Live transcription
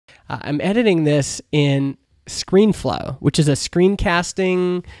I'm editing this in ScreenFlow, which is a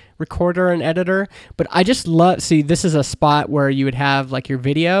screencasting recorder and editor. But I just love, see, this is a spot where you would have like your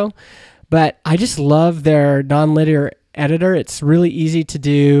video, but I just love their nonlinear editor. It's really easy to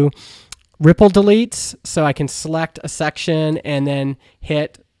do ripple deletes, so I can select a section and then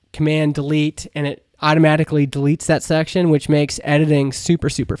hit Command Delete, and it automatically deletes that section, which makes editing super,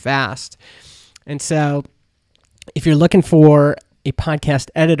 super fast. And so if you're looking for a podcast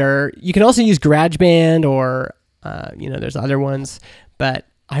editor, you can also use Garageband or, there's other ones, but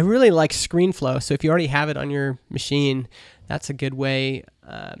I really like ScreenFlow. So if you already have it on your machine, that's a good way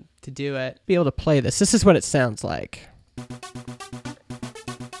to do it. Be able to play this. This is what it sounds like.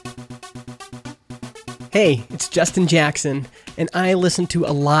 Hey, it's Justin Jackson, and I listen to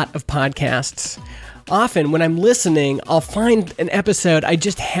a lot of podcasts. Often when I'm listening, I'll find an episode I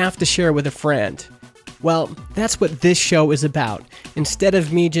just have to share with a friend. Well, that's what this show is about. Instead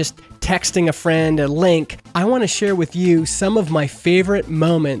of me just texting a friend a link, I want to share with you some of my favorite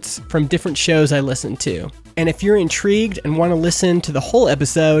moments from different shows I listen to. And if you're intrigued and want to listen to the whole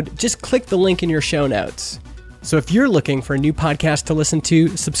episode, just click the link in your show notes. So if you're looking for a new podcast to listen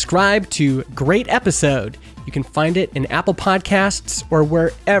to, subscribe to Great Episode. You can find it in Apple Podcasts or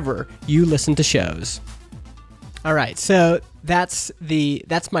wherever you listen to shows. All right, so that's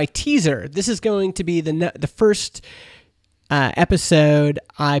my teaser. This is going to be the first episode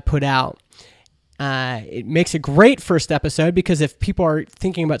I put out. It makes a great first episode because if people are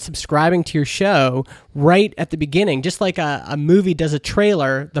thinking about subscribing to your show right at the beginning, just like a movie does a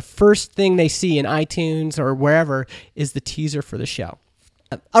trailer, the first thing they see in iTunes or wherever is the teaser for the show.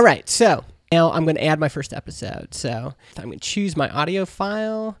 All right, so now I'm going to add my first episode. So I'm going to choose my audio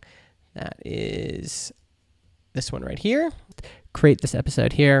file. That is this one right here. Create this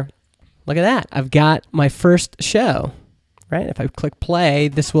episode here. Look at that. I've got my first show, right? If I click play,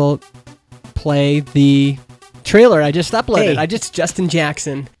 this will play the trailer I just uploaded. Hey. Justin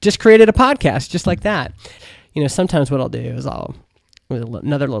Jackson just created a podcast just like that. Sometimes what I'll do is with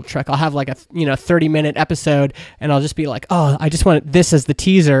another little trick, I'll have like a 30-minute episode, and I'll just be like, oh, I just want this as the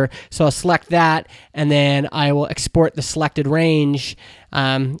teaser, so I'll select that, and then I will export the selected range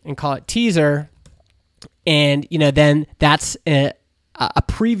and call it teaser, and then that's a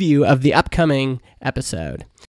preview of the upcoming episode.